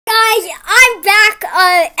I'm back,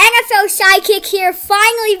 NFL Sidekick here,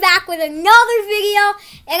 finally back with another video,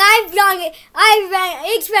 and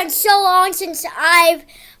it's been so long since I've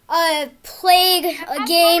played a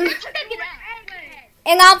game,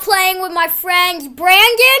 and I'm playing with my friends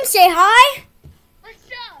Brandon, say hi. What's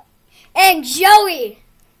up? And Joey,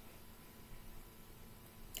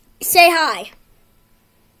 say hi.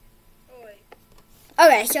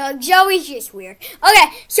 Okay, so Joey's just weird. Okay,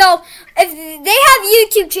 so if they have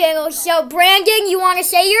YouTube channels, so Brandon, you want to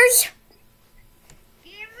say yours?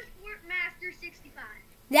 Gamersport Master 65.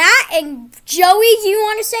 That, and Joey, do you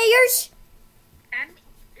want to say yours?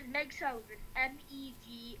 Meg Sullivan.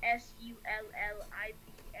 MEGSULLIVAN.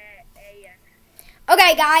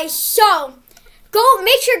 Okay, guys, so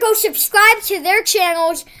make sure to go subscribe to their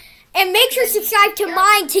channels. And make sure to subscribe to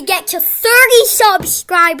mine to get to 30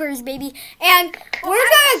 subscribers, baby. And we're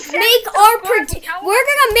gonna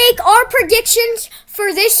make our predictions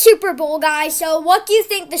for this Super Bowl, guys. So, what do you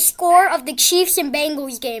think the score of the Chiefs and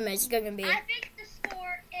Bengals game is gonna be? I think the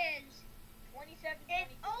score is 27 in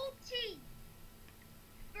OT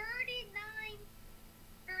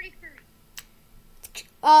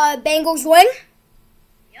 39-33. Bengals win.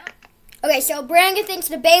 Yep. Okay, so Brandon thinks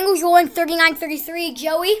the Bengals will win 39-33.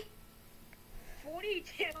 Joey.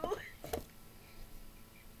 42.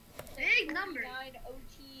 Big number. 9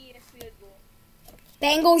 OT field goal.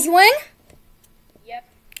 Bengals win? Yep.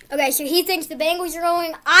 Okay, so he thinks the Bengals are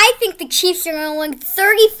going. I think the Chiefs are going to win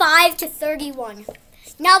 35-31.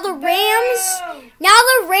 Now the Rams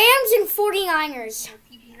and 49ers.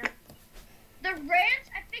 The Rams,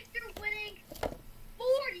 I think they're winning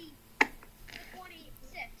 40-26.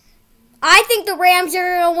 I think the Rams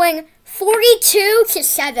are going to win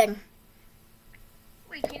 42-7.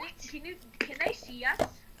 Wait, can they see us?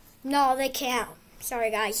 No, they can't.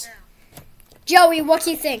 Sorry, guys. No. Joey, what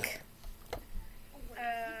do you think?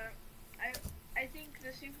 I think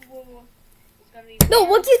the Super Bowl is gonna be. No,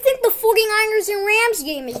 what do you think the 49ers and Rams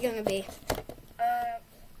game is gonna be?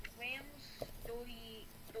 Rams 30.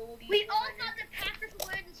 We all thought the Packers would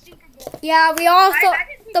win the Super Bowl. Yeah, we all thought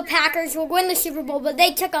the Packers would win the Super Bowl, but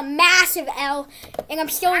they took a massive L, and I'm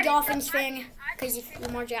still a Dolphins fan because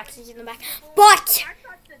Lamar Jackson's in the back. But I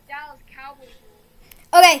thought the Dallas Cowboys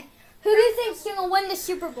would. okay, who do you think's gonna win the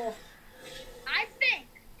Super Bowl? I think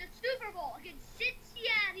the Super Bowl against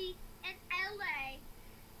Cincinnati and LA. I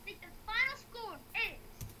think the final score is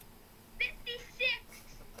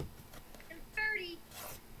 56-30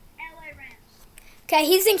 LA Rams. Okay,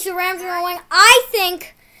 he thinks the Rams are gonna win. I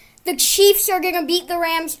think the Chiefs are gonna beat the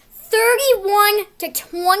Rams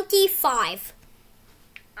 31-25.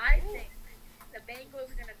 I think the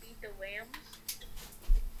Bengals are gonna beat the Rams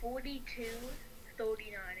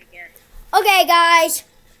 42-39 again. Okay, guys.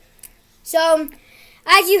 So,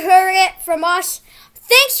 as you heard it from us,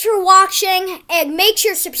 thanks for watching, and make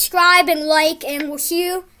sure to subscribe and like, and we'll see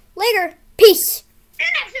you later. Peace. In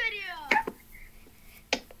the next video.